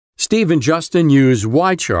Steve and Justin use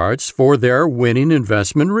YCharts for their winning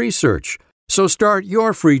investment research. So start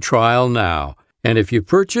your free trial now. And if you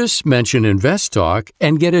purchase, mention InvestTalk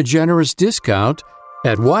and get a generous discount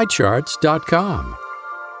at YCharts.com.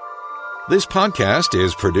 This podcast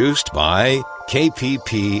is produced by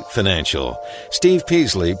KPP Financial. Steve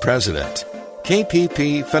Peasley, President.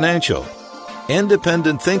 KPP Financial.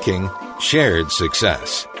 Independent thinking, shared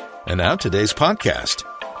success. And now today's podcast.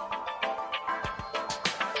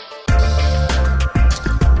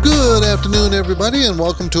 Good afternoon, everybody, and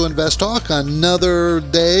welcome to Invest Talk. Another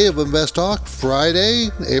day of Invest Talk, Friday,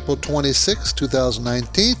 April 26,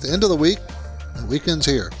 2019, end of the week. The weekend's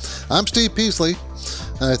here. I'm Steve Peasley,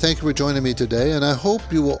 and I thank you for joining me today, and I hope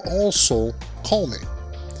you will also call me.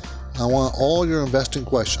 I want all your investing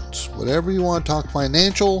questions. Whatever you want to talk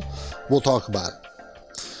financial, we'll talk about it.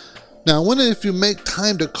 Now, if you make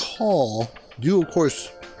time to call, you, of course,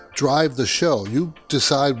 drive the show. You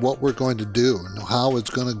decide what we're going to do and how it's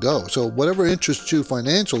going to go. So whatever interests you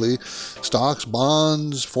financially, stocks,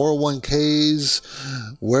 bonds, 401ks,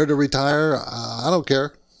 where to retire, I don't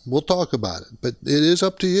care. We'll talk about it. But it is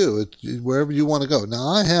up to you. It's wherever you want to go. Now,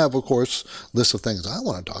 I have, of course, lists of things I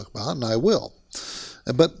want to talk about, and I will.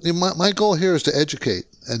 But my goal here is to educate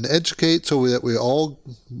so that we all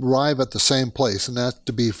arrive at the same place, and that's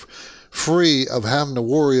to be free of having to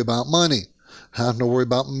worry about money. Having to worry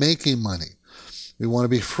about making money. We want to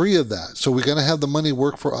be free of that. So we're going to have the money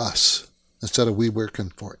work for us instead of we working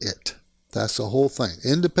for it. That's the whole thing.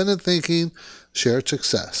 Independent thinking, shared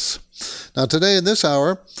success. Now today in this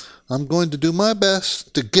hour, I'm going to do my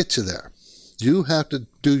best to get you there. You have to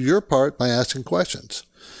do your part by asking questions.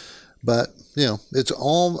 But, it's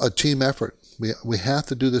all a team effort. We have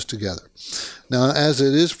to do this together. Now, as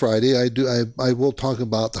it is Friday, I will talk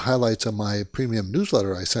about the highlights of my premium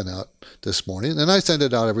newsletter I sent out this morning, and I send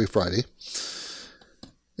it out every Friday.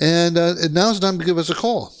 And now's the time to give us a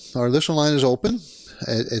call. Our listener line is open.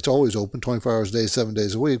 It's always open, 24 hours a day, 7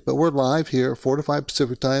 days a week. But we're live here, 4 to 5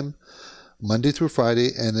 Pacific time, Monday through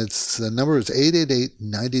Friday, and the number is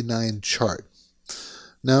 888-99-CHART.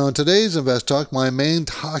 Now, in today's Invest Talk, my main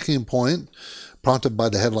talking point, prompted by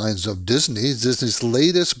the headlines of Disney's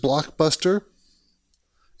latest blockbuster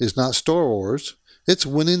is not Star Wars. It's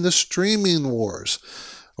winning the streaming wars.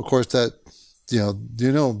 Of course,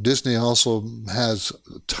 Disney also has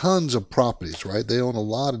tons of properties, right? They own a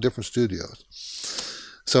lot of different studios.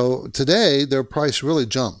 So today, their price really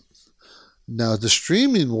jumped. Now, the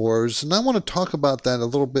streaming wars, and I want to talk about that a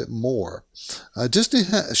little bit more. Disney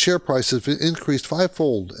share price has increased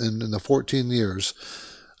fivefold in the 14 years.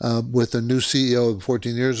 With a new CEO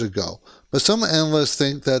 14 years ago. But some analysts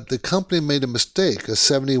think that the company made a mistake, a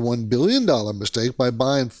 $71 billion mistake, by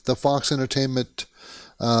buying the Fox Entertainment,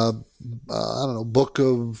 book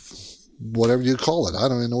of whatever you call it. I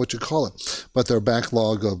don't even know what you call it. But their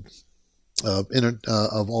backlog of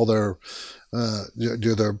all their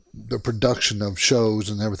production of shows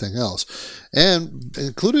and everything else. And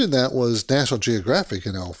included in that was National Geographic.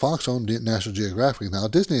 Fox owned National Geographic. Now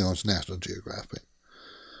Disney owns National Geographic.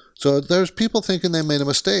 So there's people thinking they made a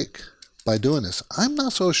mistake by doing this. I'm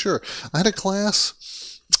not so sure. I had a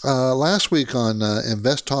class last week on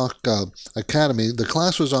Invest Talk Academy. The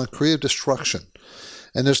class was on creative destruction.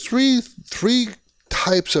 And there's three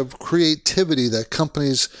types of creativity that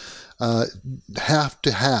companies have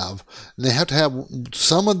to have. And they have to have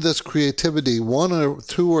some of this creativity, one or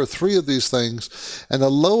two or three of these things. And the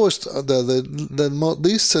lowest, the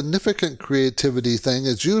least significant creativity thing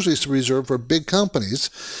is usually reserved for big companies,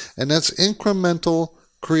 and that's incremental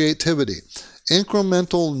creativity.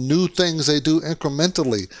 Incremental new things they do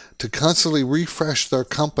incrementally to constantly refresh their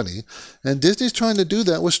company. And Disney's trying to do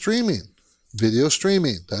that with streaming, video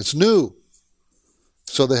streaming. That's new.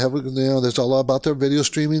 So they have, there's a lot about their video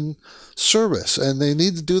streaming service, and they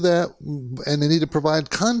need to do that, and they need to provide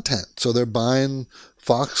content. So they're buying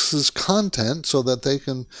Fox's content so that they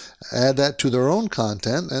can add that to their own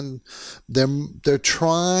content, and they're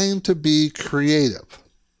trying to be creative.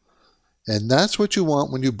 And that's what you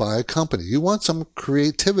want when you buy a company. You want some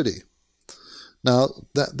creativity. Now,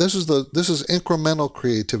 this is incremental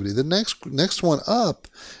creativity. The next one up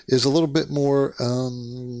is a little bit more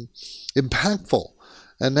impactful.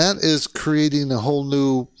 And that is creating a whole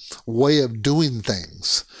new way of doing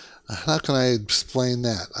things. How can I explain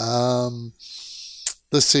that?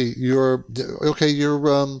 Let's see. You're one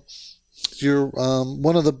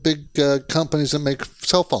of the big companies that make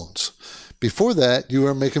cell phones. Before that, you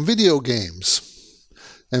were making video games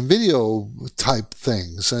and video type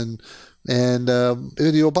things and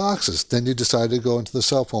video boxes. Then you decided to go into the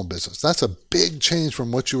cell phone business. That's a big change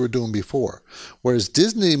from what you were doing before. Whereas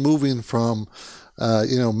Disney moving from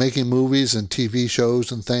making movies and TV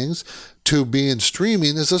shows and things, to being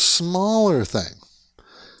streaming is a smaller thing.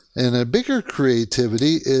 And a bigger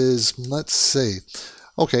creativity is, let's see,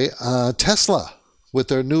 Tesla with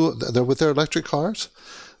their electric cars.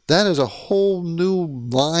 That is a whole new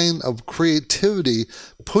line of creativity,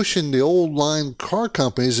 pushing the old line car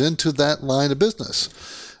companies into that line of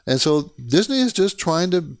business. And so Disney is just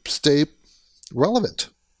trying to stay relevant.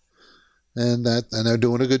 And they're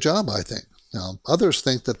doing a good job, I think. Now, others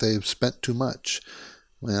think that they've spent too much.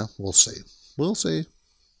 Well, we'll see. We'll see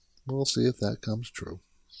if that comes true.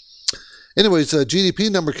 Anyways, GDP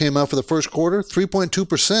number came out for the first quarter,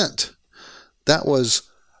 3.2%. That was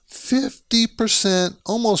 50%,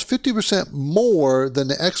 almost 50% more than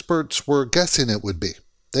the experts were guessing it would be.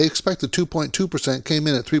 They expected 2.2%, came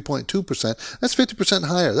in at 3.2%. That's 50%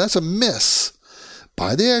 higher. That's a miss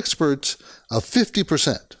by the experts of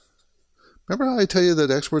 50%. Remember how I tell you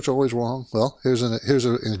that experts are always wrong? Well, here's an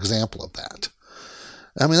example of that.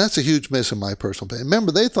 I mean, that's a huge miss in my personal opinion.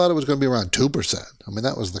 Remember, they thought it was going to be around 2%. I mean,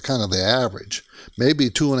 that was the kind of the average. Maybe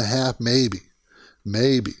 2.5%,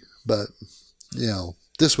 maybe. But,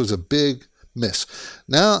 this was a big miss.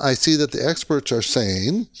 Now I see that the experts are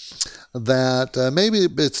saying that maybe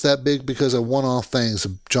it's that big because of one-off things,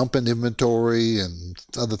 jump in inventory and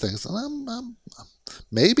other things. And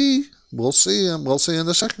maybe we'll see. We'll see in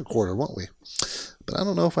the second quarter, won't we? But I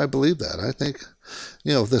don't know if I believe that. I think,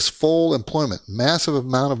 this full employment, massive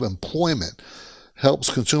amount of employment,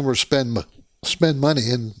 helps consumers spend money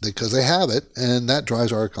because they have it, and that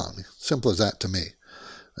drives our economy. Simple as that to me.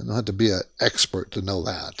 I don't have to be an expert to know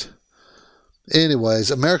that. Anyways,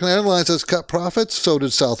 American Airlines has cut profits. So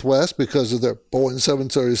did Southwest because of their Boeing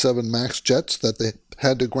 737 MAX jets that they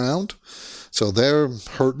had to ground. So they're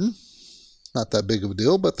hurting. Not that big of a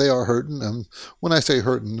deal, but they are hurting. And when I say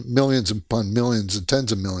hurting, millions upon millions and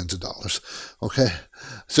tens of millions of dollars. Okay?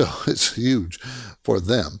 So it's huge for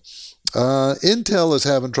them. Intel is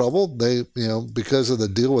having trouble. They, because of the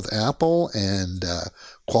deal with Apple and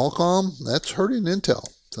Qualcomm, that's hurting Intel.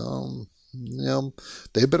 So,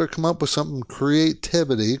 they better come up with something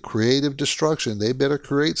creative destruction. They better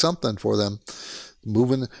create something for them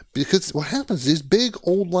moving. Because what happens, these big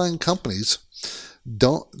old line companies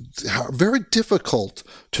are very difficult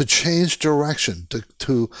to change direction,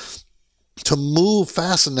 to move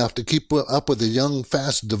fast enough to keep up with the young,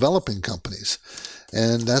 fast developing companies.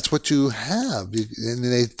 And that's what you have. And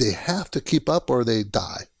they have to keep up or they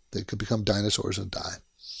die. They could become dinosaurs and die.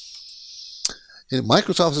 And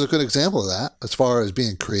Microsoft is a good example of that as far as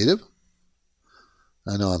being creative.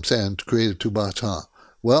 I know I'm saying creative too much, huh?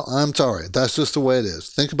 Well, I'm sorry. That's just the way it is.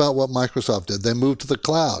 Think about what Microsoft did. They moved to the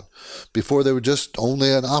cloud. Before they were just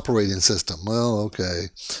only an operating system. Well, okay.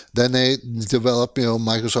 Then they developed,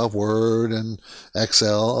 Microsoft Word and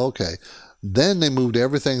Excel. Okay. Then they moved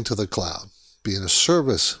everything to the cloud, being a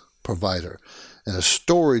service provider and a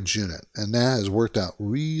storage unit. And that has worked out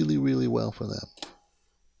really, really well for them.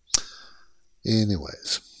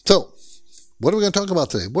 Anyways, so what are we going to talk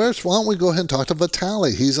about today? Why don't we go ahead and talk to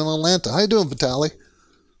Vitaly? He's in Atlanta. How you doing, Vitaly?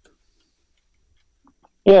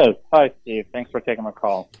 Yes. Hi, Steve. Thanks for taking my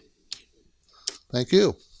call. Thank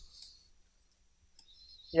you.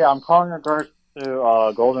 Yeah, I'm calling in regards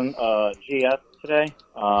to Golden GS today.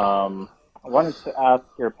 I wanted to ask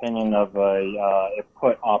your opinion of a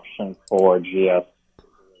put option for GS.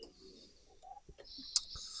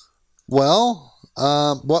 Well,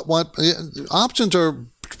 what options are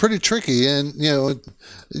pretty tricky, and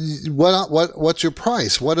what's your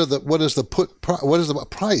price? What is the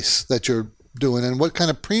price that you're doing, and what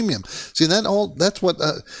kind of premium? See, that's what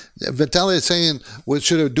Vitaly is saying. We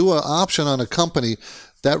should do an option on a company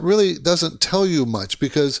that really doesn't tell you much,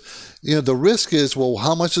 because the risk is, well,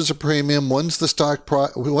 how much is the premium? When's the stock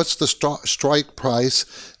price? What's the strike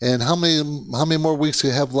price? And how many more weeks do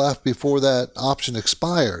you have left before that option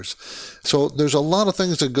expires? So there's a lot of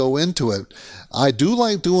things that go into it. I do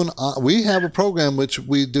like doing. We have a program which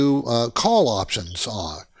we do call options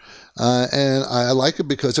on. And I like it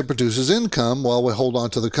because it produces income while we hold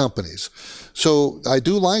on to the companies. So I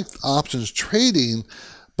do like options trading,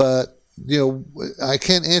 but I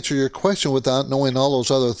can't answer your question without knowing all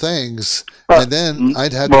those other things, and then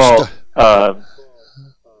I'd have to.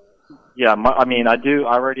 Yeah, I do.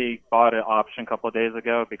 I already bought an option a couple of days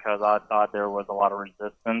ago because I thought there was a lot of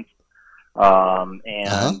resistance,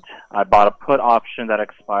 and I bought a put option that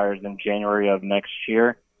expires in January of next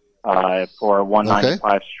year for a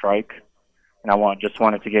 195 strike, and I just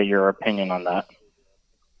wanted to get your opinion on that.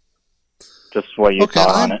 Just what you thought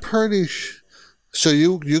on it. I'm pretty. So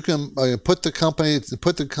you can put the company.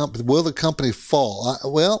 Will the company fall?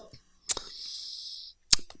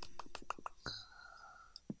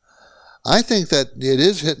 I think that it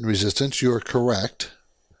is hitting resistance. You're correct.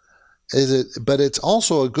 But it's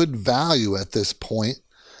also a good value at this point.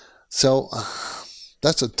 So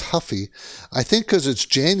that's a toughie. I think because it's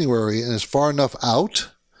January and it's far enough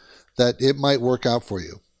out that it might work out for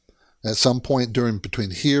you at some point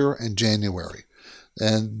between here and January.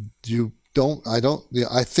 And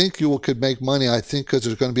I think you could make money. I think because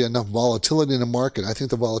there's going to be enough volatility in the market. I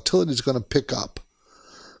think the volatility is going to pick up,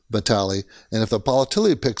 Vitaly. And if the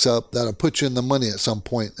volatility picks up, that'll put you in the money at some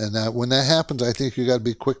point. And when that happens, I think you got to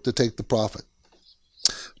be quick to take the profit.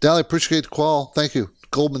 Vitaly, appreciate the call. Thank you.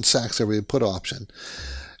 Goldman Sachs every put option.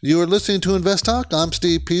 You are listening to Invest Talk. I'm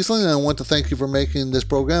Steve Peasley, and I want to thank you for making this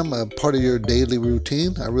program a part of your daily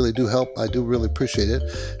routine. I really do help. I do really appreciate it.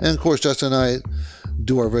 And of course, Justin and I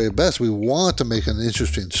do our very best. We want to make an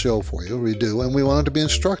interesting show for you. We do, and we want it to be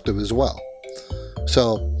instructive as well.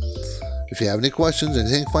 So, if you have any questions,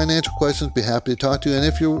 anything financial questions, be happy to talk to you. And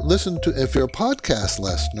if you're a podcast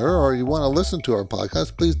listener or you want to listen to our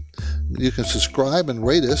podcast, please, you can subscribe and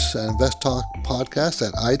rate us at Invest Talk Podcast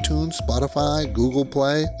at iTunes, Spotify, Google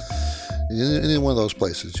Play, any one of those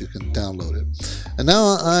places you can download it. And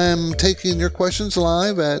now I'm taking your questions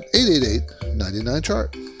live at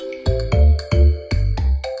 888-99-CHART.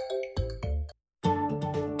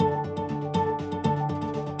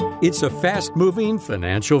 It's a fast-moving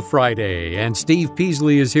Financial Friday, and Steve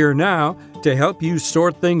Peasley is here now to help you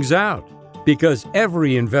sort things out, because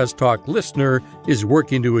every Invest Talk listener is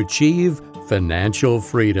working to achieve financial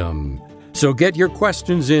freedom. So get your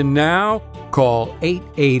questions in now. Call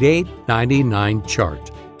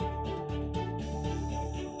 888-99-CHART.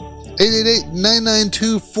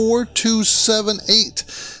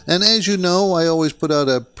 888-992-4278. And as you know, I always put out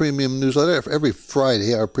a premium newsletter. Every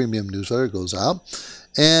Friday, our premium newsletter goes out.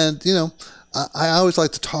 And, I always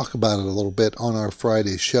like to talk about it a little bit on our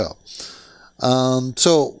Friday show.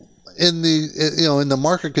 So in the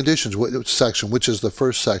market conditions section, which is the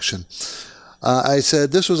first section, I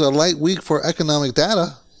said this was a light week for economic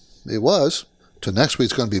data. It was. To next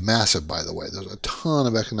week's going to be massive, by the way. There's a ton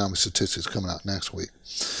of economic statistics coming out next week.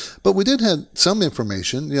 But we did have some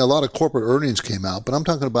information. A lot of corporate earnings came out, but I'm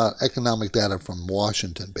talking about economic data from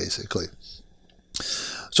Washington, basically.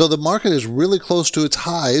 So the market is really close to its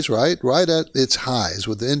highs, right at its highs,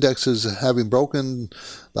 with the indexes having broken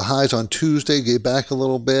the highs on Tuesday, get back a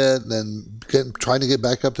little bit, then trying to get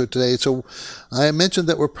back up to today. So I mentioned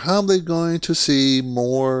that we're probably going to see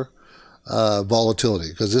more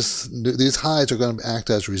volatility because these highs are going to act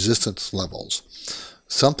as resistance levels.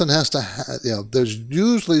 Something has to, there's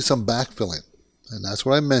usually some backfilling, and that's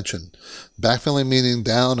what I mentioned. Backfilling meaning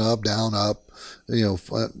down, up, down, up.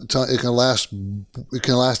 It can last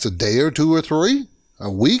a day or two or three,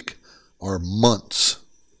 a week, or months.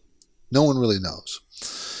 No one really knows.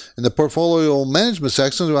 In the portfolio management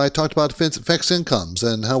section, I talked about fixed incomes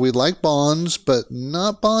and how we like bonds, but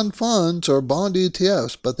not bond funds or bond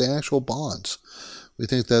ETFs, but the actual bonds. We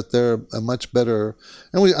think that they're a much better,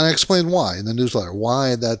 and I explained why in the newsletter,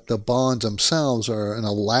 why that the bonds themselves are in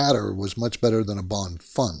a ladder was much better than a bond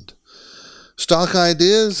fund. Stock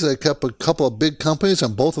ideas, I kept a couple of big companies,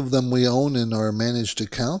 and both of them we own in our managed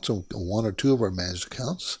accounts, or one or two of our managed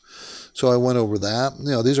accounts. So I went over that.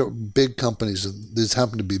 These are big companies. These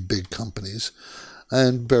happen to be big companies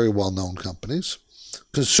and very well-known companies.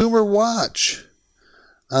 Consumer Watch.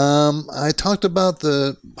 I talked about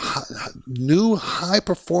the new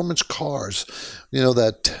high-performance cars,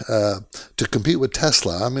 that to compete with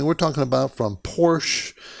Tesla. I mean, we're talking about from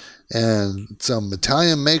Porsche and some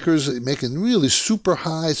Italian makers making really super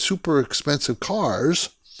high, super expensive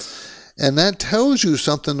cars. And that tells you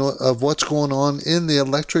something of what's going on in the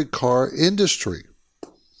electric car industry.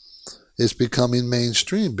 It's becoming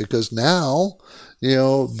mainstream because now,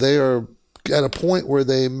 they are at a point where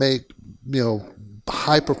they make,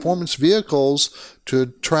 high performance vehicles to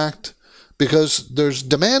attract, because there's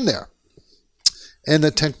demand there. And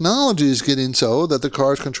the technology is getting so that the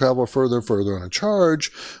cars can travel further on a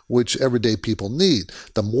charge, which everyday people need.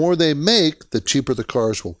 The more they make, the cheaper the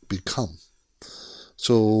cars will become.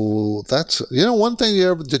 So that's, one thing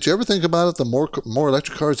did you ever think about it? The more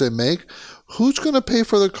electric cars they make, who's going to pay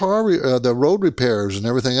for the road repairs and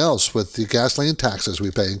everything else with the gasoline taxes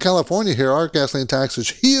we pay? In California here, our gasoline tax is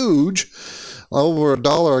huge, over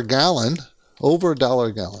 $1 a gallon,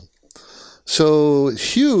 So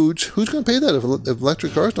huge. Who's going to pay that if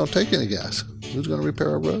electric cars don't take any gas? Who's going to repair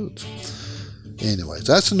our roads? Anyways,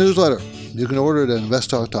 that's the newsletter. You can order it at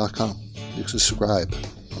investtalk.com. You can subscribe.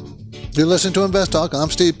 You're listening to Invest Talk. I'm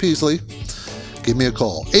Steve Peasley. Give me a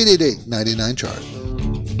call. 888-99-CHART.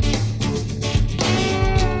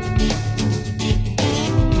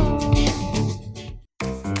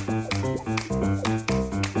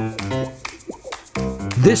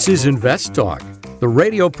 This is Invest Talk, the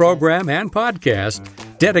radio program and podcast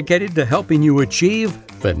dedicated to helping you achieve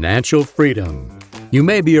financial freedom. You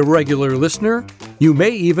may be a regular listener. You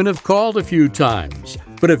may even have called a few times.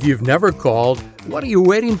 But if you've never called, what are you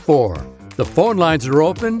waiting for? The phone lines are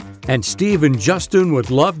open, and Steve and Justin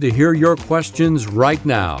would love to hear your questions right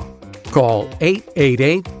now. Call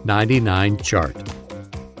 888-99-CHART.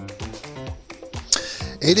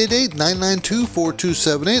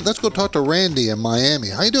 888-992-4278. Let's go talk to Randy in Miami.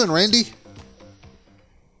 How you doing, Randy?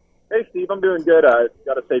 Hey, Steve. I'm doing good. I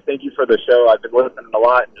got to say thank you for the show. I've been listening a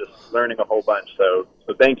lot and just learning a whole bunch. So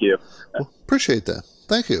thank you. Well, appreciate that.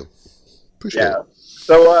 Thank you. Appreciate it.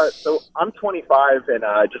 So I'm 25 and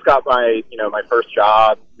I just got my first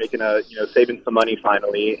job, making saving some money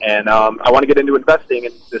finally, and I want to get into investing.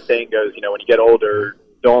 And the saying goes, when you get older,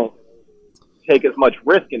 don't take as much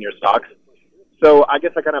risk in your stocks. So I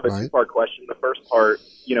guess I kind of have a two-part question. The first part,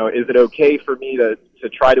 is it okay for me to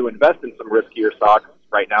try to invest in some riskier stocks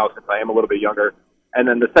right now since I am a little bit younger? And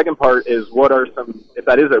then the second part is, if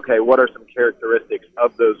that is okay, what are some characteristics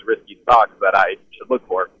of those risky stocks that I should look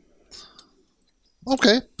for?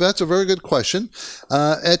 Okay, that's a very good question.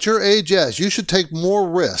 At your age, yes, you should take more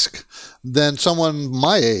risk than someone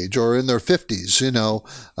my age or in their 50s.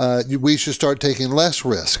 We should start taking less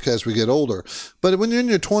risk as we get older. But when you're in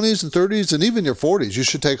your 20s and 30s and even your 40s, you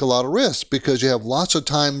should take a lot of risk because you have lots of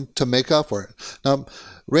time to make up for it. Now,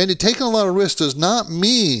 Randy, taking a lot of risk does not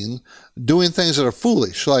mean doing things that are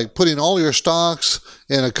foolish, like putting all your stocks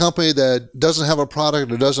in a company that doesn't have a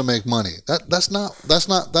product or doesn't make money. That's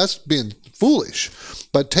being foolish.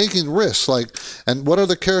 But taking risks, and what are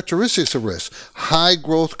the characteristics of risk? High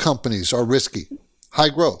growth companies are risky. High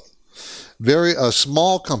growth. Very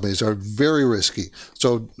small companies are very risky.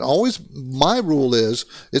 So always my rule is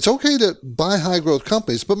it's okay to buy high growth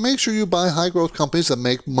companies, but make sure you buy high growth companies that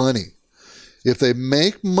make money. If they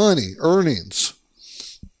make money, earnings,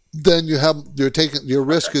 then your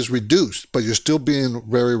risk is reduced, but you're still being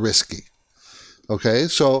very risky. Okay,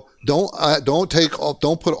 so don't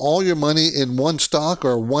put all your money in one stock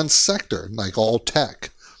or one sector, like all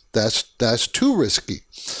tech. That's too risky.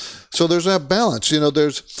 So there's that balance.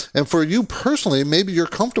 And for you personally, maybe you're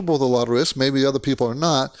comfortable with a lot of risk, maybe other people are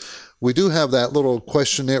not. We do have that little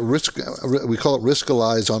questionnaire, we call it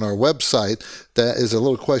Riskalyze on our website. That is a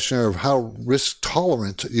little questionnaire of how risk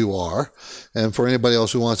tolerant you are. And for anybody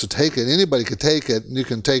else who wants to take it, anybody could take it. You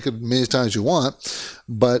can take it many times you want,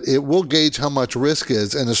 but it will gauge how much risk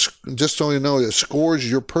is. And just so you know, it scores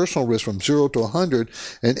your personal risk from 0 to 100,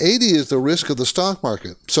 and 80 is the risk of the stock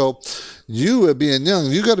market. So you, being young,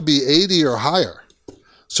 you got to be 80 or higher.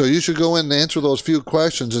 So you should go in and answer those few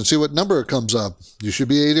questions and see what number comes up. You should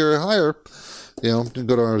be 80 or higher. You can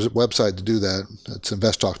go to our website to do that. It's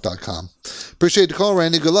investtalk.com. Appreciate the call,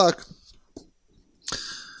 Randy. Good luck.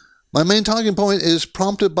 My main talking point is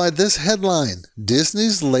prompted by this headline.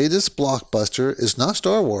 Disney's latest blockbuster is not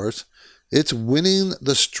Star Wars. It's winning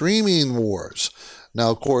the streaming wars. Now,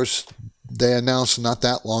 of course, they announced not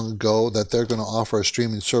that long ago that they're going to offer a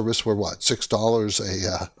streaming service for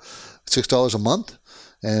 $6 a month?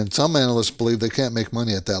 And some analysts believe they can't make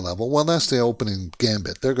money at that level. Well, that's the opening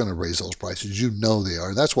gambit. They're going to raise those prices. They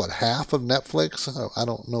are. That's what, half of Netflix? I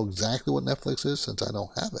don't know exactly what Netflix is since I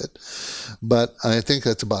don't have it. But I think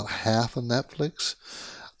that's about half of Netflix.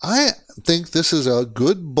 I think this is a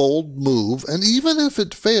good, bold move. And even if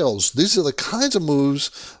it fails, these are the kinds of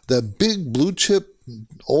moves that big blue chip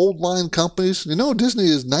old line companies, Disney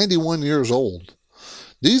is 91 years old.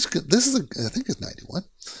 I think it's 91.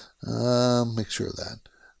 Make sure of that.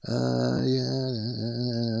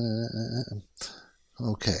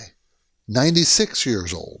 Okay. 96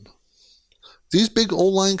 years old. These big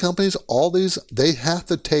old line companies, they have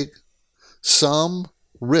to take some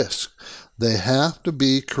risk. They have to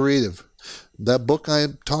be creative. That book I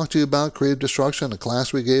talked to you about, Creative Destruction, the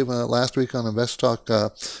class we gave last week on Invest Talk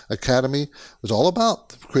Academy, was all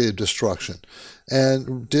about creative destruction.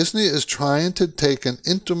 And Disney is trying to take an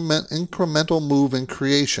incremental move in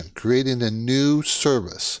creating a new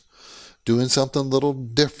service, doing something a little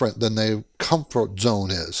different than their comfort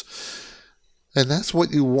zone is. And that's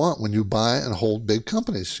what you want when you buy and hold big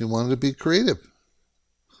companies. You want it to be creative.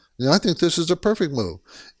 I think this is a perfect move.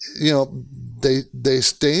 They're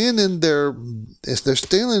staying in their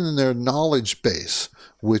knowledge base,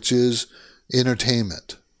 which is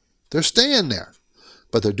entertainment. They're staying there,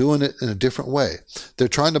 but they're doing it in a different way. They're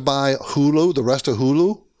trying to buy Hulu, the rest of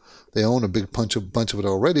Hulu. They own a big bunch of it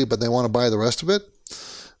already, but they want to buy the rest of it.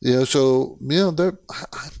 I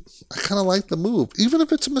kind of like the move, even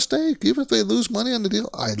if it's a mistake, even if they lose money on the deal.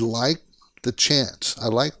 I like the chance. I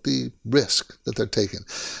like the risk that they're taking.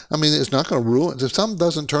 I mean, it's not going to ruin. If something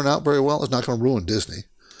doesn't turn out very well, it's not going to ruin Disney.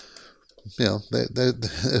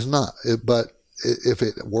 It's not. But if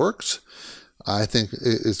it works, I think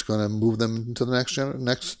it's going to move them to the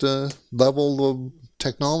next level of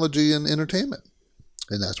technology and entertainment.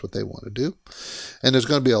 And that's what they want to do. And there's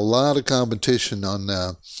going to be a lot of competition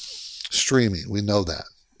on streaming. We know that.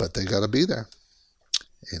 But they got to be there.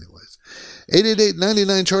 Anyways,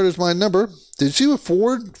 888-99-CHART is my number. Did you see what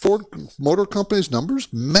Ford Motor Company's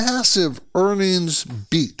numbers? Massive earnings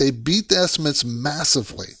beat. They beat the estimates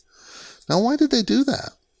massively. Now, why did they do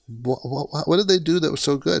that? What did they do that was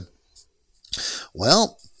so good?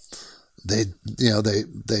 Well, it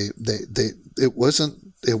wasn't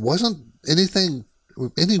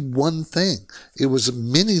any one thing. It was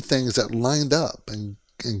many things that lined up and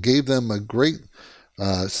gave them a great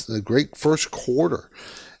first quarter.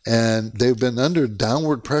 And they've been under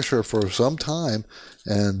downward pressure for some time,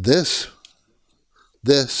 and this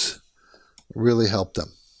really helped them.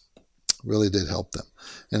 Really did help them.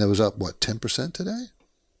 And it was up, 10% today?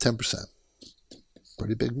 10%.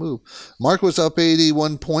 Pretty big move. Market was up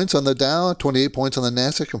 81 points on the Dow, 28 points on the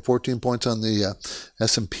Nasdaq, and 14 points on the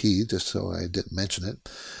S&P, just so I didn't mention it.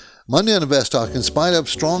 Monday on InvestTalk, in spite of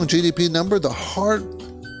strong GDP number, the heart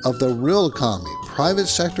of the real economy, private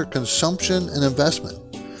sector consumption and investment,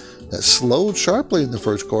 that slowed sharply in the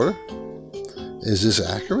first quarter. Is this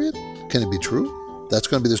accurate? Can it be true? That's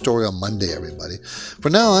going to be the story on Monday, everybody. For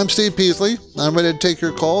now, I'm Steve Peasley. I'm ready to take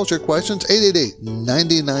your calls, your questions.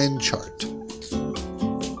 888-99-CHART.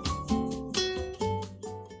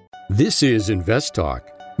 This is Invest Talk,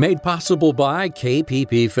 made possible by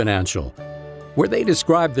KPP Financial, where they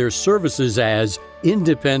describe their services as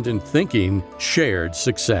independent thinking, shared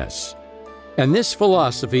success. And this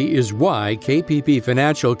philosophy is why KPP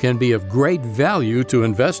Financial can be of great value to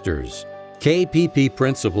investors. KPP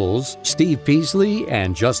principals Steve Peasley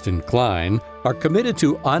and Justin Klein are committed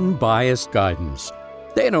to unbiased guidance.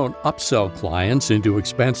 They don't upsell clients into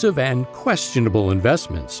expensive and questionable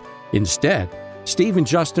investments. Instead, Steve and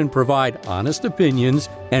Justin provide honest opinions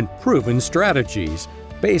and proven strategies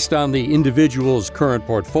based on the individual's current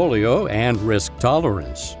portfolio and risk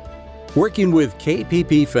tolerance. Working with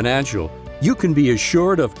KPP Financial, you can be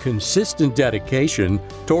assured of consistent dedication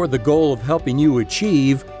toward the goal of helping you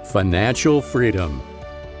achieve financial freedom.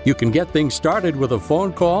 You can get things started with a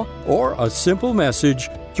phone call or a simple message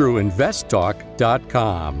through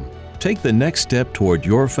investtalk.com. Take the next step toward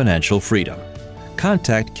your financial freedom.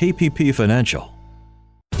 Contact KPP Financial.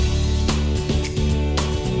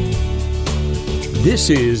 This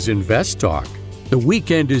is Invest Talk. The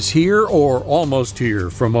weekend is here or almost here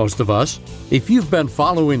for most of us. If you've been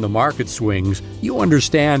following the market swings, you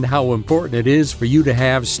understand how important it is for you to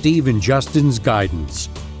have Steve and Justin's guidance.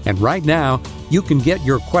 And right now, you can get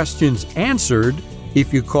your questions answered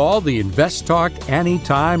if you call the Invest Talk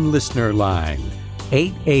Anytime listener line,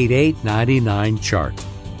 888-99-CHART.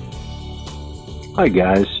 Hi,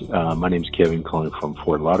 guys. My name's Kevin, calling from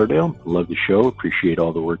Fort Lauderdale. Love the show. Appreciate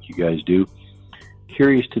all the work you guys do.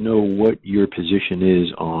 Curious to know what your position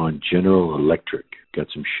is on General Electric. Got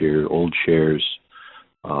some old shares,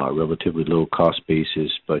 relatively low cost basis,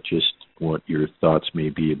 but just what your thoughts may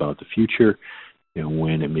be about the future and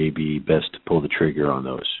when it may be best to pull the trigger on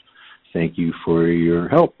those. Thank you for your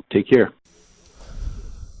help. Take care.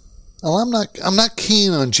 Well, I'm not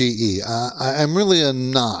keen on GE. I'm really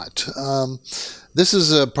not. This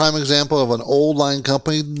is a prime example of an old line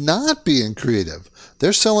company not being creative.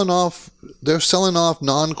 They're selling off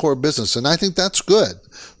non-core business, and I think that's good.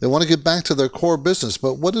 They want to get back to their core business,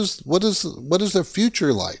 but what is their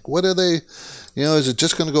future like? What are they? Is it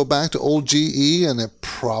just going to go back to old GE? And it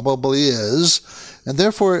probably is. And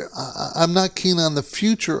therefore, I'm not keen on the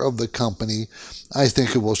future of the company. I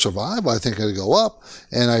think it will survive. I think it'll go up.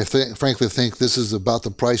 And I frankly think this is about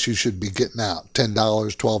the price you should be getting out, $10,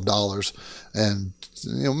 $12. And,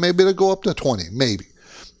 maybe it'll go up to 20, maybe.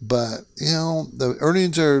 But, the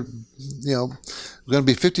earnings are, going to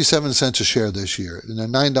be 57 cents a share this year in a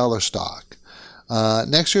 $9 stock.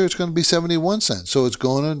 Next year, it's going to be 71 cents. So it's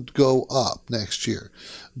going to go up next year.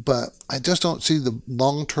 But I just don't see the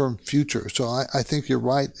long-term future. So I think you're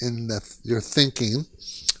right in that you're thinking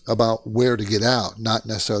about where to get out, not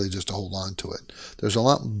necessarily just to hold on to it. There's a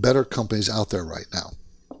lot better companies out there right now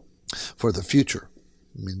for the future.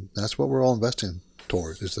 I mean, that's what we're all investing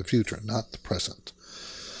towards, is the future, not the present.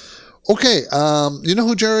 Okay, you know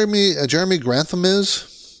who Jeremy Grantham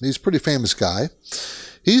is? He's a pretty famous guy.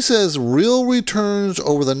 He says real returns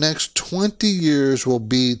over the next 20 years will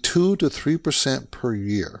be 2 to 3% per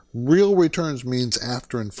year. Real returns means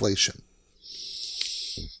after inflation.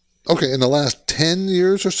 Okay, in the last 10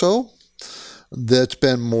 years or so, that's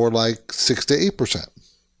been more like 6 to 8%.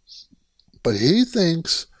 But he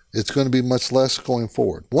thinks it's going to be much less going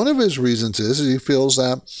forward. One of his reasons is he feels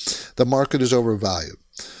that the market is overvalued.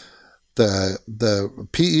 The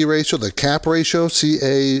PE ratio, the cap ratio,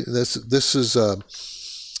 CA, this is, I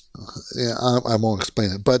won't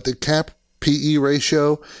explain it, but the cap PE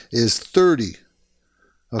ratio is 30.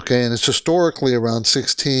 Okay, and it's historically around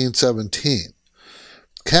 16, 17.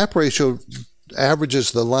 Cap ratio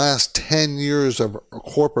averages the last 10 years of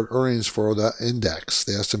corporate earnings for the index,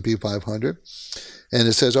 the S&P 500. And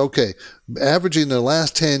it says, okay, averaging the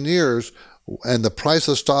last 10 years and the price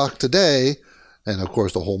of stock today, and of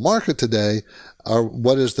course the whole market today,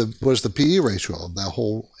 what is the PE ratio of that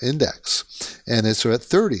whole index? And it's at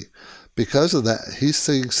 30. Because of that, he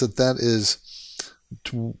thinks that is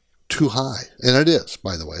too high. And it is,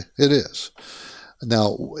 by the way. It is.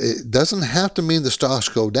 Now, it doesn't have to mean the stocks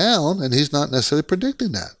go down, and he's not necessarily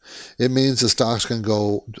predicting that. It means the stocks can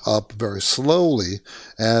go up very slowly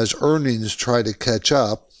as earnings try to catch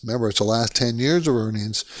up. Remember, it's the last 10 years of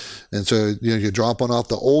earnings, and so you're dropping off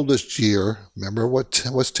the oldest year. Remember,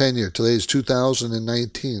 what's 10 years? Today is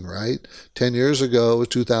 2019, right? 10 years ago it was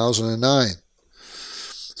 2009.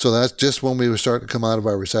 So that's just when we were starting to come out of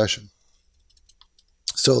our recession.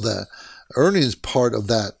 So the earnings part of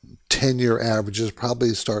that 10-year averages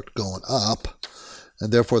probably start going up,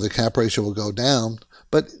 and therefore the cap ratio will go down.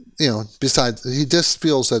 But, besides, he just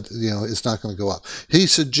feels that, it's not going to go up. He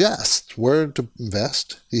suggests where to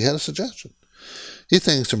invest. He had a suggestion. He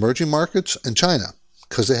thinks emerging markets and China,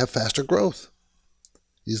 because they have faster growth.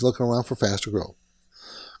 He's looking around for faster growth.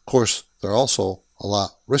 Of course, they're also a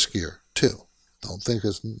lot riskier, too. Don't think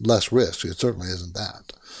it's less risk. It certainly isn't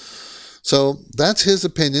that. So that's his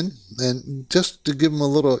opinion, and just to give him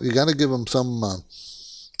you got to give him some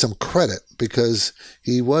credit, because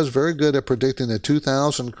he was very good at predicting a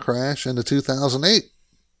 2000 crash and a 2008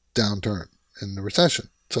 downturn in the recession.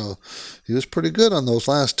 So he was pretty good on those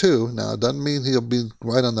last two. Now, it doesn't mean he'll be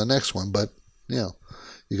right on the next one, but, you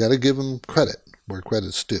got to give him credit where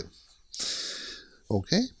credit's due.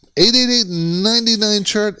 Okay.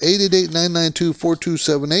 888-99-CHART,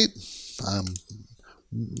 888-992-4278. I'm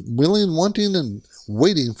willing, wanting, and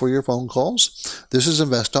waiting for your phone calls. This is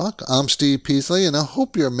Invest Talk. I'm Steve Peasley, and I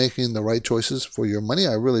hope you're making the right choices for your money.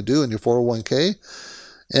 I really do, in your 401k.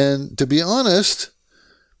 And to be honest,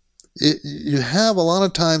 you have a lot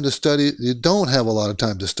of time to study. You don't have a lot of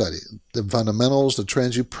time to study the fundamentals, the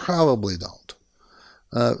trends. You probably don't,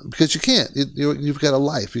 because you can't. You've got a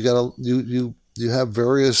life. You have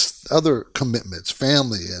various other commitments,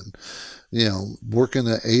 family, and working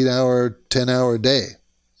an 8-hour, 10-hour day.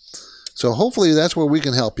 So hopefully that's where we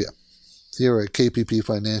can help you here at KPP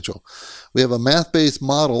Financial. We have a math-based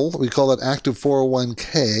model. We call it Active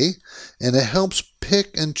 401k, and it helps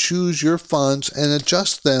pick and choose your funds and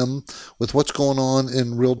adjust them with what's going on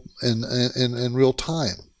in real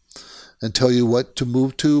time, and tell you what to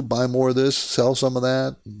move to, buy more of this, sell some of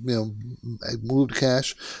that, move to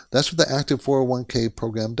cash. That's what the Active 401k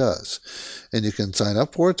program does. And you can sign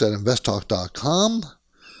up for it at investtalk.com,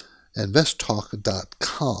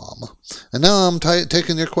 investtalk.com. And now I'm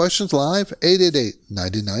taking your questions live,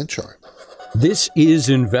 888-99-CHART. This is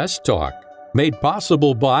Invest Talk, made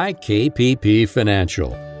possible by KPP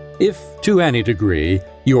Financial. If, to any degree,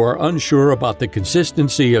 you are unsure about the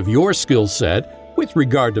consistency of your skill set with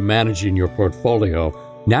regard to managing your portfolio,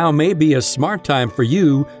 now may be a smart time for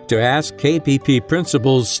you to ask KPP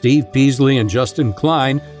principals Steve Peasley and Justin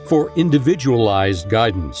Klein for individualized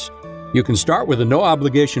guidance. You can start with a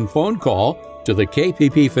no-obligation phone call to the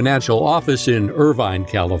KPP Financial office in Irvine,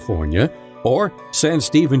 California, or send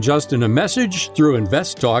Steve and Justin a message through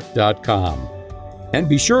investtalk.com. And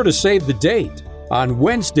be sure to save the date. On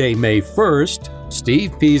Wednesday, May 1st,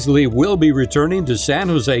 Steve Peasley will be returning to San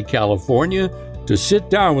Jose, California, to sit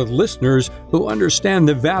down with listeners who understand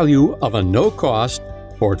the value of a no-cost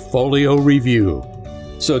portfolio review.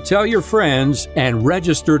 So tell your friends and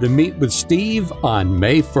register to meet with Steve on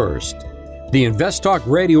May 1st. The Invest Talk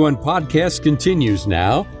radio and podcast continues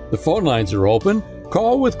now. The phone lines are open.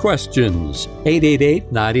 Call with questions.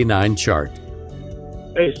 888-99-CHART.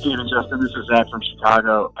 Hey, Steve and Justin. This is Zach from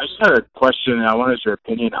Chicago. I just had a question, and I wanted your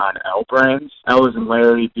opinion on L brands. L is in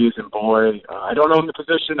Larry, B is in boy. I don't own the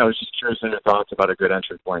position. I was just curious on your thoughts about a good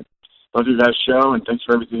entry point. Love your guys' show, and thanks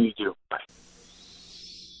for everything you do. Bye.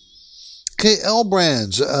 Okay, L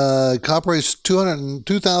Brands operates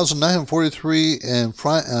 2,943 and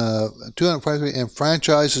 243 and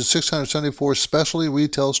franchises 674 specialty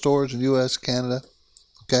retail stores in U.S., Canada.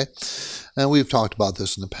 Okay, and we've talked about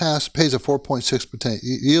this in the past. It pays a 4.6%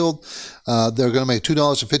 yield. They're going to make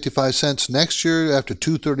 $2.55 next year after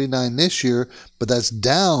 $2.39 this year, but that's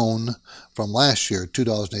down from last year,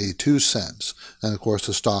 $2.82. And of course,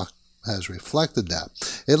 the stock has reflected that.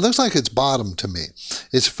 It looks like it's bottomed to me.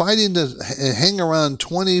 It's fighting to hang around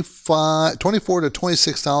 $24 to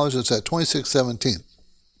 $26. It's at $26.17.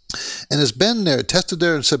 And it's been there, tested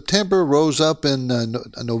there in September, rose up in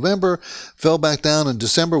November, fell back down in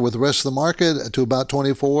December with the rest of the market to about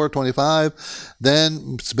 24, 25.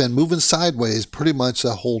 Then it's been moving sideways pretty much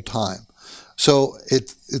the whole time. So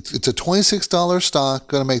it's a $26 stock,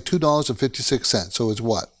 going to make $2.56. So it's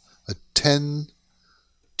what? A 10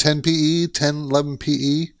 PE, 11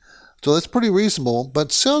 PE. So that's pretty reasonable,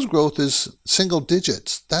 but sales growth is single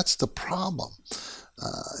digits. That's the problem.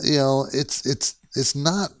 It's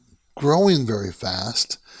not growing very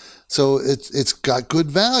fast. So it's got good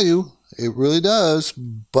value. It really does,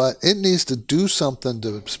 but it needs to do something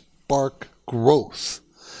to spark growth.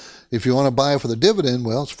 If you want to buy it for the dividend,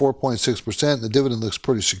 well, it's 4.6%. The dividend looks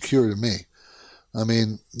pretty secure to me. I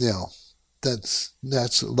mean, that's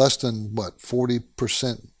less than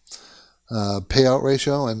 40% payout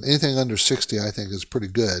ratio, and anything under 60, I think, is pretty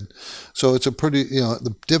good. So it's a pretty,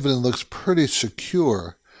 the dividend looks pretty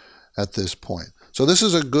secure at this point. So this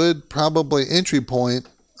is a good, probably entry point,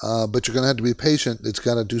 but you're going to have to be patient. It's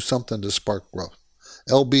got to do something to spark growth.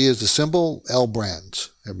 LB is the symbol. L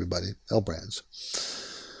Brands, everybody. L Brands.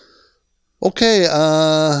 Okay,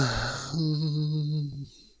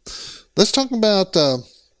 let's talk about. I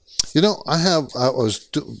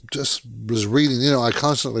was reading. I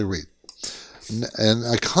constantly read, and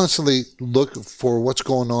I constantly look for what's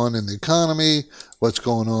going on in the economy, what's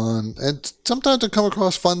going on, and sometimes I come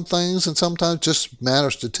across fun things, and sometimes just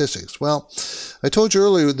matter statistics. Well, I told you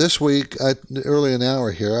earlier this week, early an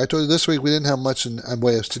hour here, I told you this week we didn't have much in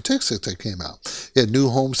way of statistics that came out. You had new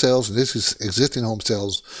home sales, and this is existing home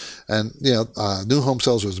sales, and new home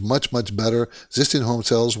sales was much, much better. Existing home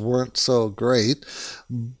sales weren't so great,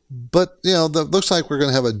 but looks like we're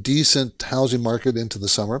going to have a decent housing market into the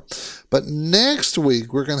summer. But next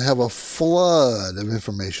week we're going to have a flood of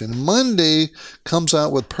information. Monday comes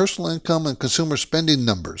out with personal income and consumer spending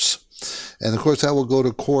numbers. And of course, that will go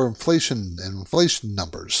to core inflation and inflation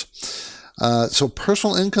numbers. So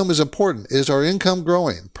personal income is important. Is our income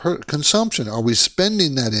growing? Consumption, are we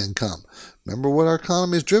spending that income? Remember what our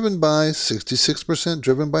economy is driven by, 66%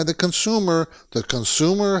 driven by the consumer. The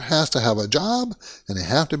consumer has to have a job, and they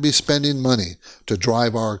have to be spending money to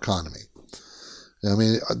drive our economy. I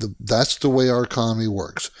mean, that's the way our economy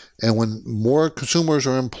works. And when more consumers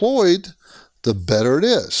are employed, the better it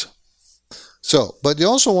is. So, but you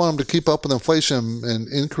also want them to keep up with inflation and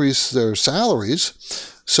increase their salaries.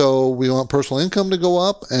 So we want personal income to go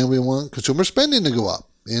up, and we want consumer spending to go up,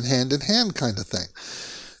 in hand kind of thing.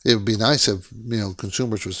 It would be nice if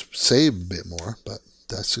consumers would save a bit more, but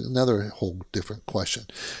that's another whole different question.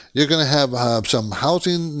 You're going to have some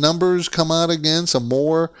housing numbers come out again, some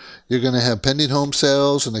more. You're going to have pending home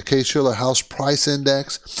sales and the Case-Shiller House Price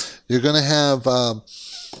Index. You're going to have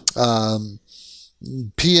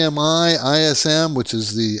PMI, ISM, which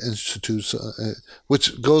is the institute,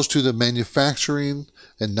 which goes to the manufacturing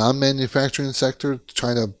and non-manufacturing sector,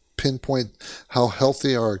 trying to pinpoint how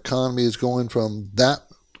healthy our economy is going from that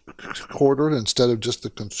quarter instead of just the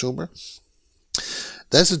consumer.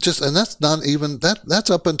 That's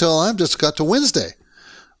up until I just got to Wednesday.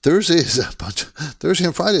 Thursday is Thursday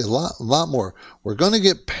and Friday, a lot more. We're going to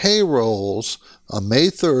get payrolls on May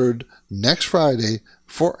 3rd, next Friday,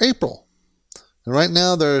 for April. And right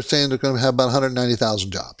now they're saying they're going to have about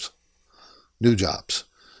 190,000 jobs, new jobs.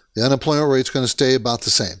 The unemployment rate's going to stay about the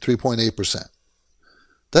same, 3.8%.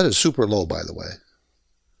 That is super low, by the way.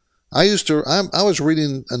 I was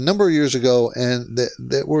reading a number of years ago, and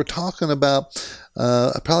they were talking about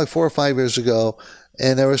probably 4 or 5 years ago,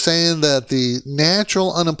 and they were saying that the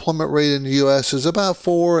natural unemployment rate in the U.S. is about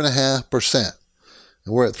 4.5%,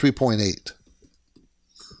 and we're at 3.8.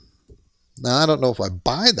 Now, I don't know if I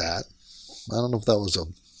buy that. I don't know if that was a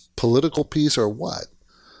political piece or what,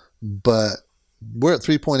 but we're at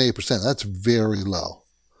 3.8%. That's very low,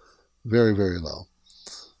 very, very low.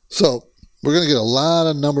 So we're going to get a lot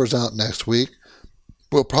of numbers out next week.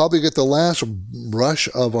 We'll probably get the last rush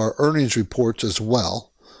of our earnings reports as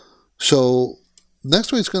well. So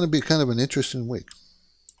next week's going to be kind of an interesting week,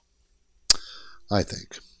 I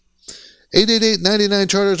think.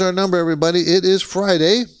 888-99-CHART is our number, everybody. It is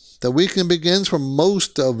Friday. The weekend begins for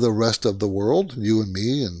most of the rest of the world, you and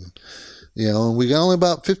me, and we got only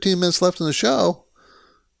about 15 minutes left in the show,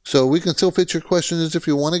 so we can still fit your questions if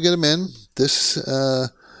you want to get them in. This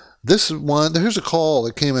This one, here's a call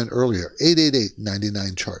that came in earlier,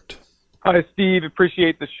 888-99-CHART. Hi, Steve.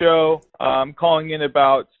 Appreciate the show. I'm calling in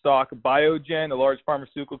about stock Biogen, a large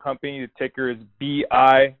pharmaceutical company. The ticker is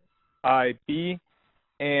BIIB.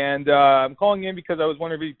 And I'm calling in because I was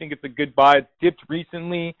wondering if you think it's a good buy. It's dipped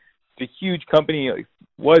recently. It's a huge company. It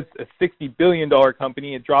was a $60 billion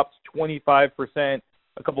company. It dropped 25%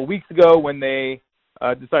 a couple of weeks ago when they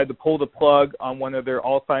decided to pull the plug on one of their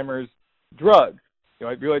Alzheimer's drugs. You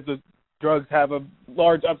know, I realize those drugs have a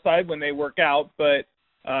large upside when they work out, but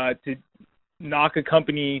to knock a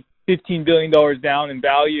company $15 billion down in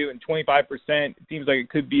value and 25%, it seems like it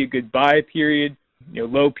could be a good buy period. You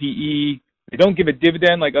know, low PE. They don't give a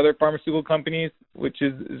dividend like other pharmaceutical companies, which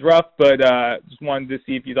is rough, but just wanted to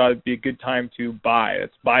see if you thought it'd be a good time to buy.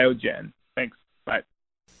 That's Biogen. Thanks. Bye.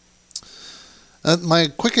 My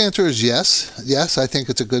quick answer is yes. Yes, I think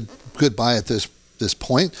it's a good buy at this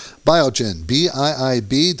point. Biogen,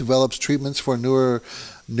 BIIB, develops treatments for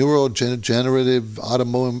neurodegenerative,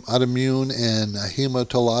 autoimmune, and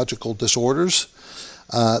hematological disorders.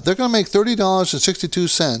 They're going to make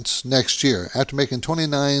 $30.62 next year after making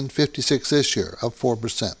 $29.56 this year, up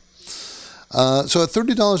 4%. So at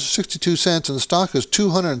 $30.62, and the stock is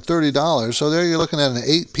 $230, so there you're looking at an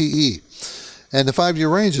 8 PE. And the 5-year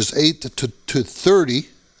range is 8 to 30,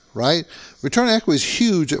 right? Return on equity is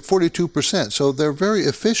huge at 42%. So they're very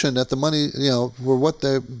efficient at the money, for what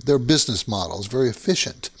their business model is very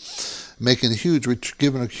efficient, giving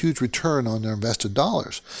a huge return on their invested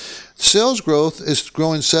dollars. Sales growth is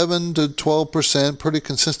growing 7 to 12% pretty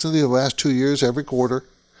consistently the last 2 years, every quarter.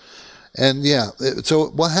 And so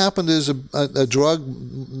what happened is a drug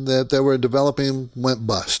that they were developing went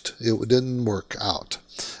bust. It didn't work out.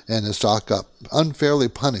 And the stock got unfairly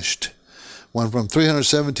punished. Went from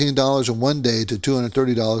 $317 in one day to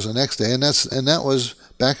 $230 the next day. And that was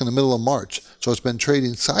back in the middle of March. So it's been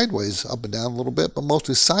trading sideways, up and down a little bit, but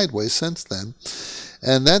mostly sideways since then.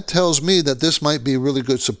 And that tells me that this might be really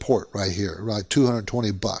good support right here, right?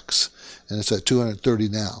 $220. And it's at $230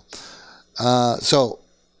 now.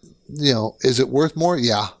 Is it worth more?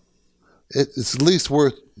 Yeah. It's at least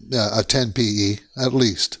worth a 10 PE, at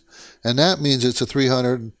least. And that means it's a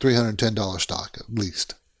 $310 stock, at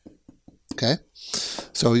least. Okay?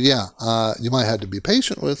 So, you might have to be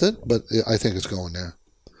patient with it, but I think it's going there.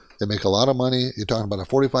 They make a lot of money. You're talking about a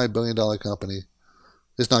 $45 billion company.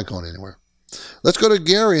 It's not going anywhere. Let's go to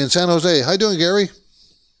Gary in San Jose. How you doing, Gary?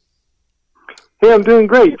 Hey, I'm doing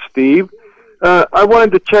great, Steve. I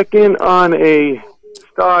wanted to check in on a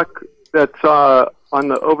stock that's on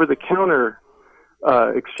the over-the-counter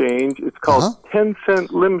exchange. It's called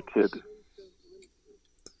Tencent Limited.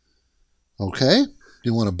 Okay. Do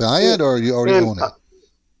you want to buy it, or you already own it?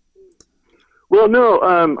 Well, no.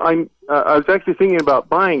 I was actually thinking about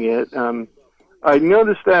buying it. I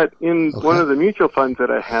noticed that in one of the mutual funds that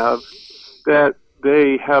I have, that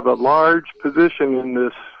they have a large position in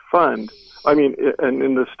this fund. I mean,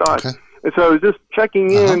 in the stock. Okay. And so I was just checking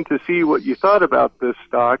in to see what you thought about this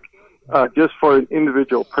stock, just for an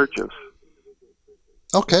individual purchase.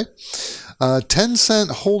 Okay. Tencent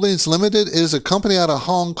Holdings Limited is a company out of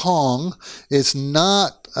Hong Kong. It's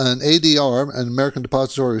not an ADR, an American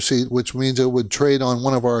Depository Receipt, which means it would trade on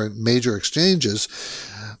one of our major exchanges.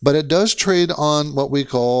 But it does trade on what we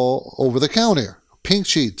call over-the-counter, pink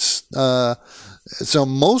sheets. So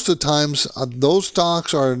most of the times, those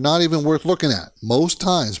stocks are not even worth looking at. Most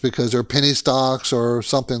times, because they're penny stocks or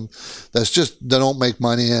something that's just, they don't make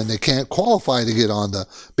money and they can't qualify to get on the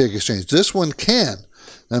big exchange. This one can.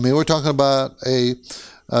 I mean, we're talking about a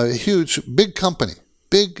huge, big company,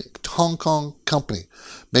 big Hong Kong company,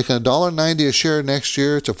 making $1.90 a share next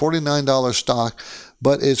year. It's a $49 stock,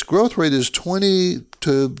 but its growth rate is 20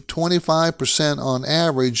 to 25% on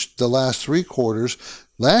average the last 3 quarters.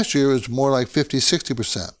 Last year, it was more like 50,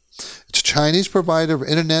 60%. It's a Chinese provider of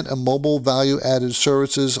internet and mobile value-added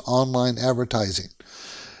services, online advertising.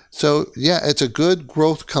 So, it's a good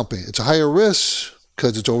growth company. It's a higher risk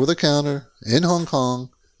because it's over-the-counter in Hong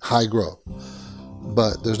Kong, high growth.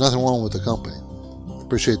 But there's nothing wrong with the company.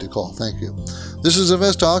 Appreciate the call. Thank you. This is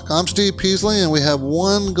Invest Talk. I'm Steve Peasley, and we have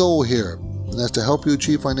one goal here, and that's to help you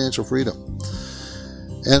achieve financial freedom.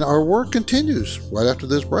 And our work continues right after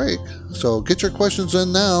this break. So get your questions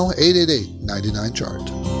in now,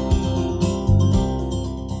 888-99-CHART.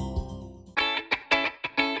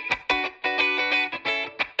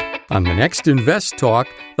 On the next Invest Talk,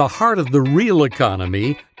 the heart of the real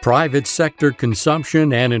economy, private sector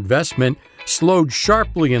consumption and investment, slowed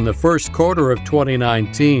sharply in the first quarter of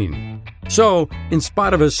 2019. So, in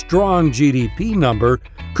spite of a strong GDP number,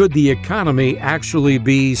 could the economy actually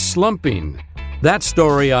be slumping? That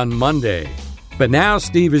story on Monday. But now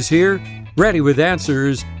Steve is here, ready with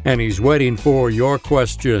answers, and he's waiting for your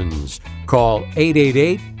questions. Call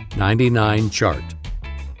 888-99-CHART.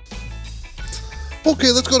 Okay,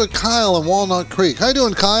 let's go to Kyle in Walnut Creek. How you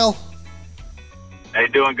doing, Kyle? Hey,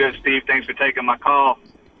 doing good, Steve. Thanks for taking my call.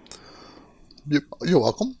 You're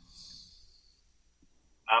welcome.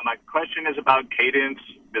 My question is about Cadence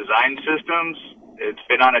Design Systems. It's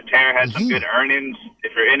been on a tear, had some good earnings.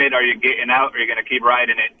 If you're in it, are you getting out, or are you going to keep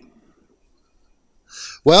riding it?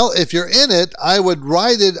 Well, if you're in it, I would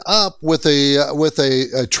ride it up with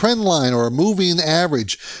a trend line or a moving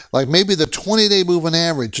average, like maybe the 20-day moving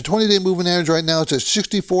average. The 20-day moving average right now is at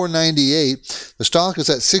 64.98. The stock is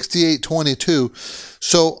at 68.22.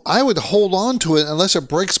 So I would hold on to it unless it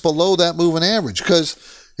breaks below that moving average, because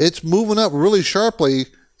it's moving up really sharply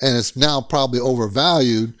and it's now probably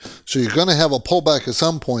overvalued. So you're going to have a pullback at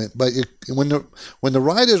some point. But when the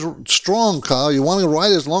ride is strong, Kyle, you want to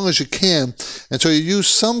ride as long as you can. And so you use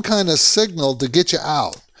some kind of signal to get you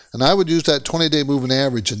out. And I would use that 20-day moving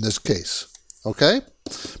average in this case. Okay?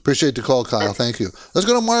 Appreciate the call, Kyle. Thank you. Let's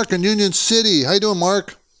go to Mark in Union City. How you doing,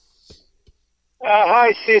 Mark?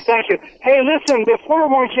 Hi, Steve. Thank you. Hey, listen, the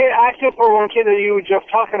 401k, active 401k that you were just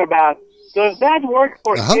talking about, does that work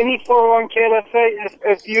for any 401k? Let's say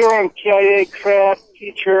if you're on TIA, craft,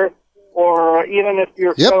 teacher, or even if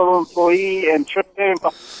you're a federal employee and trip in.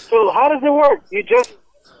 So how does it work? You just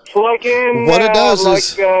plug in what it does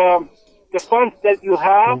is the funds that you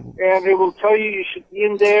have, and it will tell you should be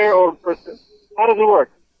in there, or how does it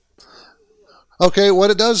work? Okay, what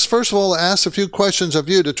it does, first of all, it asks a few questions of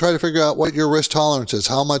you to try to figure out what your risk tolerance is,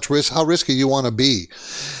 how how risky you want to be.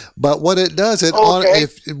 But what it does, we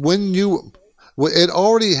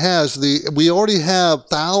already have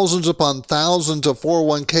thousands upon thousands of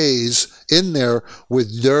 401ks in there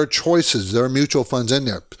with their choices, their mutual funds in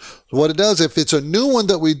there. So what it does, if it's a new one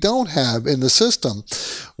that we don't have in the system,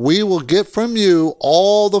 we will get from you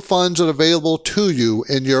all the funds that are available to you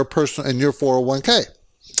in your 401k.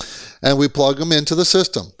 And we plug them into the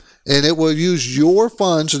system. And it will use your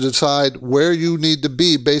funds to decide where you need to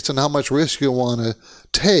be based on how much risk you want to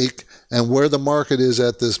take and where the market is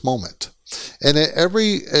at this moment. And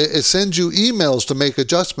it sends you emails to make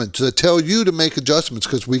adjustments, to tell you to make adjustments,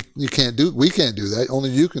 because we can't do that.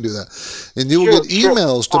 Only you can do that. And you will get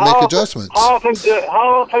emails to make adjustments. How often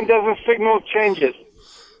does the signal changes?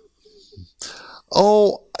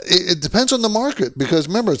 Oh, it depends on the market, because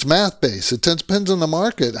remember, it's math-based. It depends on the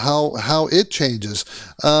market, how it changes.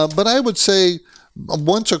 But I would say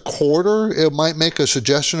once a quarter, it might make a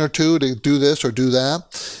suggestion or two to do this or do that.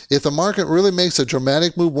 If the market really makes a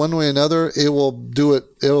dramatic move one way or another, it will do it.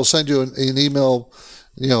 It'll send you an email,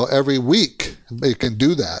 every week. It can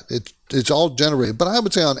do that. It's all generated. But I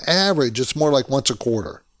would say on average, it's more like once a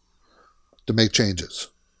quarter to make changes.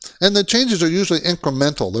 And the changes are usually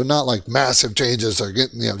incremental. They're not like massive changes or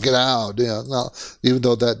get out. No, even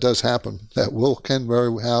though that does happen, that can very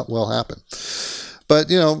well happen. But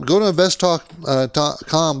go to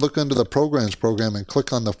investtalk.com, look under the programs program, and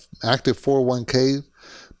click on the active 401k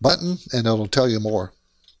button, and it'll tell you more.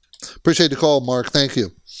 Appreciate the call, Mark. Thank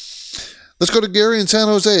you. Let's go to Gary in San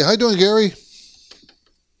Jose. How you doing, Gary?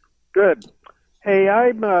 Good. Hey,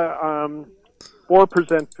 I'm a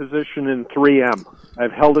 4% position in 3M.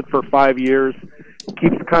 I've held it for 5 years. It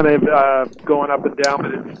keeps kind of going up and down,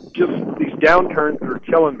 but it's just these downturns are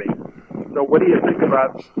killing me. So what do you think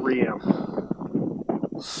about 3M?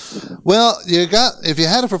 Well, if you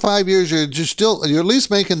had it for 5 years, you're at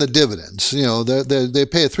least making the dividends. They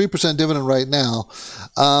pay a 3% dividend right now.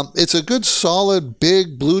 It's a good, solid,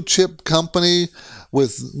 big blue chip company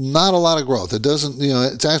with not a lot of growth. It doesn't,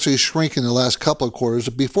 it's actually shrinking the last couple of quarters.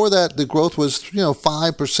 Before that, the growth was,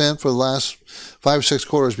 5% for the last 5 or 6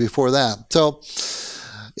 quarters before that. So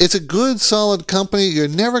it's a good, solid company. You're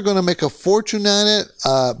never going to make a fortune on it,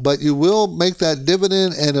 but you will make that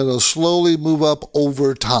dividend, and it'll slowly move up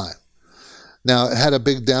over time. Now, it had a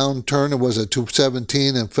big downturn. It was at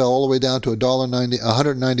 $217 and fell all the way down to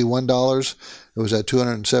 $191. It was at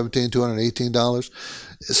 $217, $218.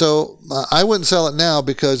 So I wouldn't sell it now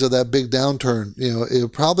because of that big downturn. It'll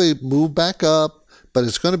probably move back up, but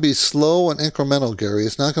it's going to be slow and incremental, Gary.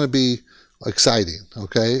 It's not going to be exciting,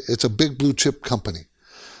 okay? It's a big blue chip company.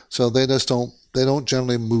 So they don't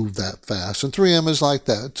generally move that fast. And 3M is like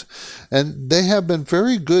that. And they have been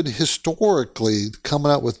very good historically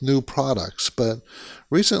coming out with new products, but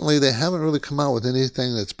recently they haven't really come out with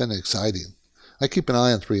anything that's been exciting. I keep an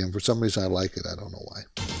eye on 3M. For some reason I like it. I don't know why.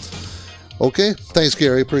 Okay, thanks,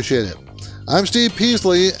 Gary. Appreciate it. I'm Steve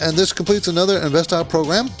Peasley, and this completes another InvestTalk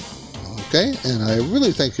program. Okay, and I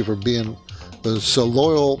really thank you for being the so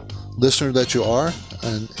loyal listener that you are.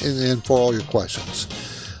 and for all your questions.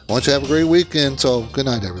 I want you to have a great weekend, so good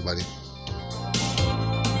night, everybody.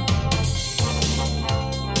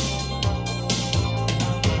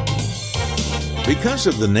 Because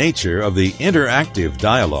of the nature of the interactive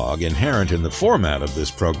dialogue inherent in the format of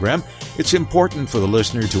this program, it's important for the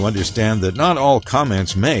listener to understand that not all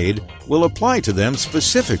comments made will apply to them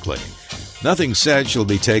specifically. Nothing said shall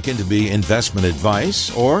be taken to be investment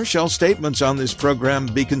advice, or shall statements on this program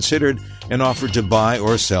be considered an offer to buy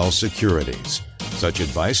or sell securities. Such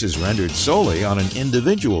advice is rendered solely on an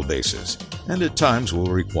individual basis, and at times will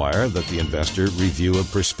require that the investor review a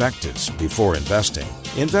prospectus before investing.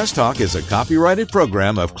 InvestTalk is a copyrighted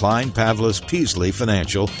program of Klein Pavlis Peasley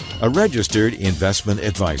Financial, a registered investment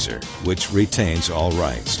advisor, which retains all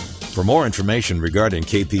rights. For more information regarding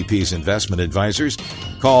KPP's investment advisors,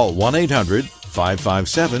 call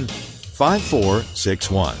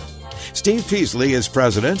 1-800-557-5461. Steve Peasley is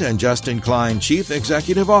President and Justin Klein Chief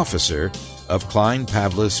Executive Officer of Klein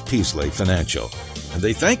Pavlis Peasley Financial. And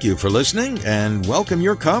they thank you for listening and welcome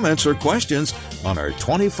your comments or questions on our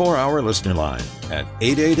 24-hour listener line at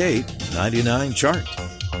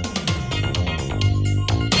 888-99-CHART.